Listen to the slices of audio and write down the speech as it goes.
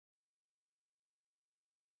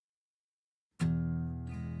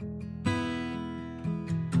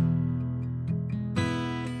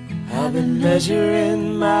I've been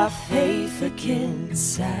measuring my faith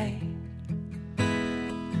against sight,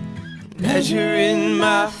 measuring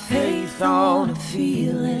my faith on a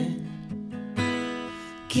feeling.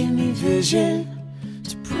 Give me vision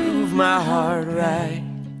to prove my heart right,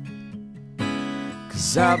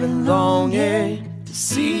 'cause I've been longing to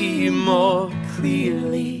see you more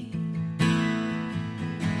clearly.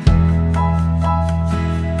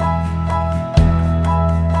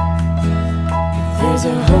 There's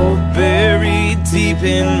a hope buried deep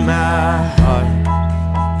in my heart,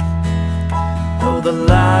 though the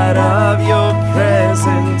light of your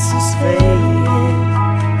presence is fading.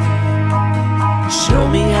 Show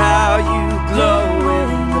me how you glow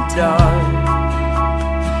in the dark,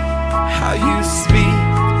 how you speak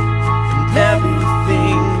and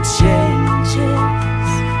everything changes.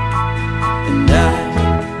 And I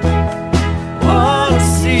wanna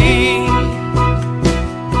see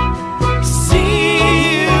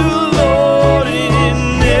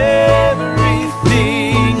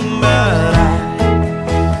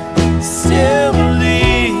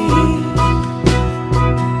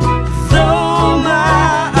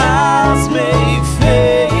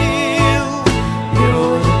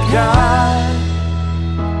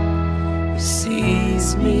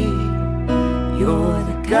me. You're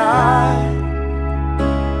the God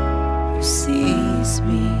who sees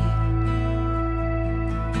me.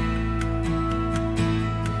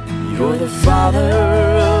 You're the Father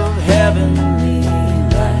of heavenly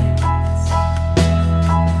lights,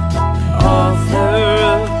 author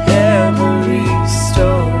of every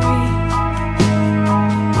story.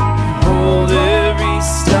 You hold every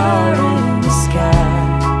star in the sky,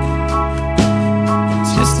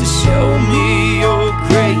 just to show me your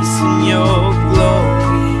grace and your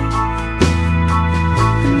glory.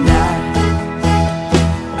 And I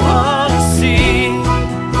wanna see you,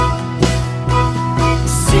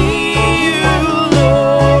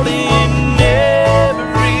 Lord, in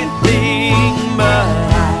everything. But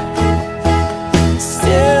I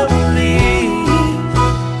still believe,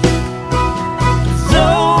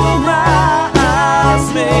 though my eyes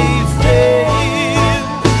may fail,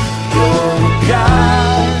 you're the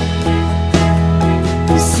God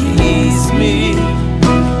who sees me.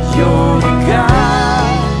 You're the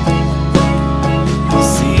God who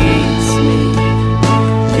sees me.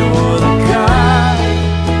 You're the God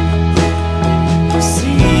who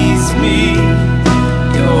sees me.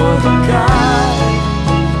 You're the God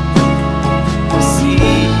who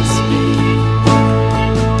sees me.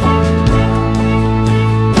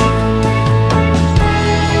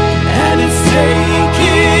 And it's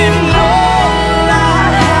taking all I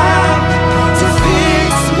have to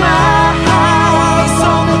fix my eyes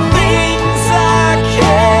on the things I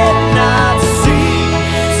cannot see.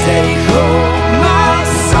 Take hold my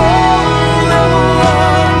soul, and the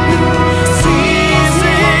one who sees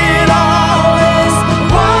it all is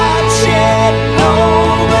watching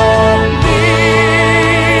over me.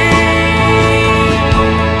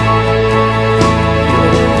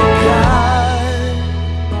 You're the God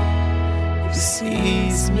who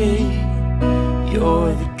sees me.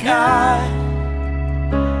 You're the God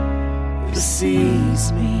who sees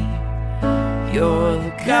me. You're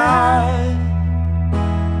the God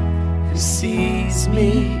who sees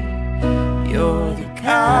me. You're the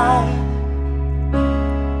God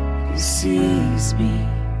who sees me.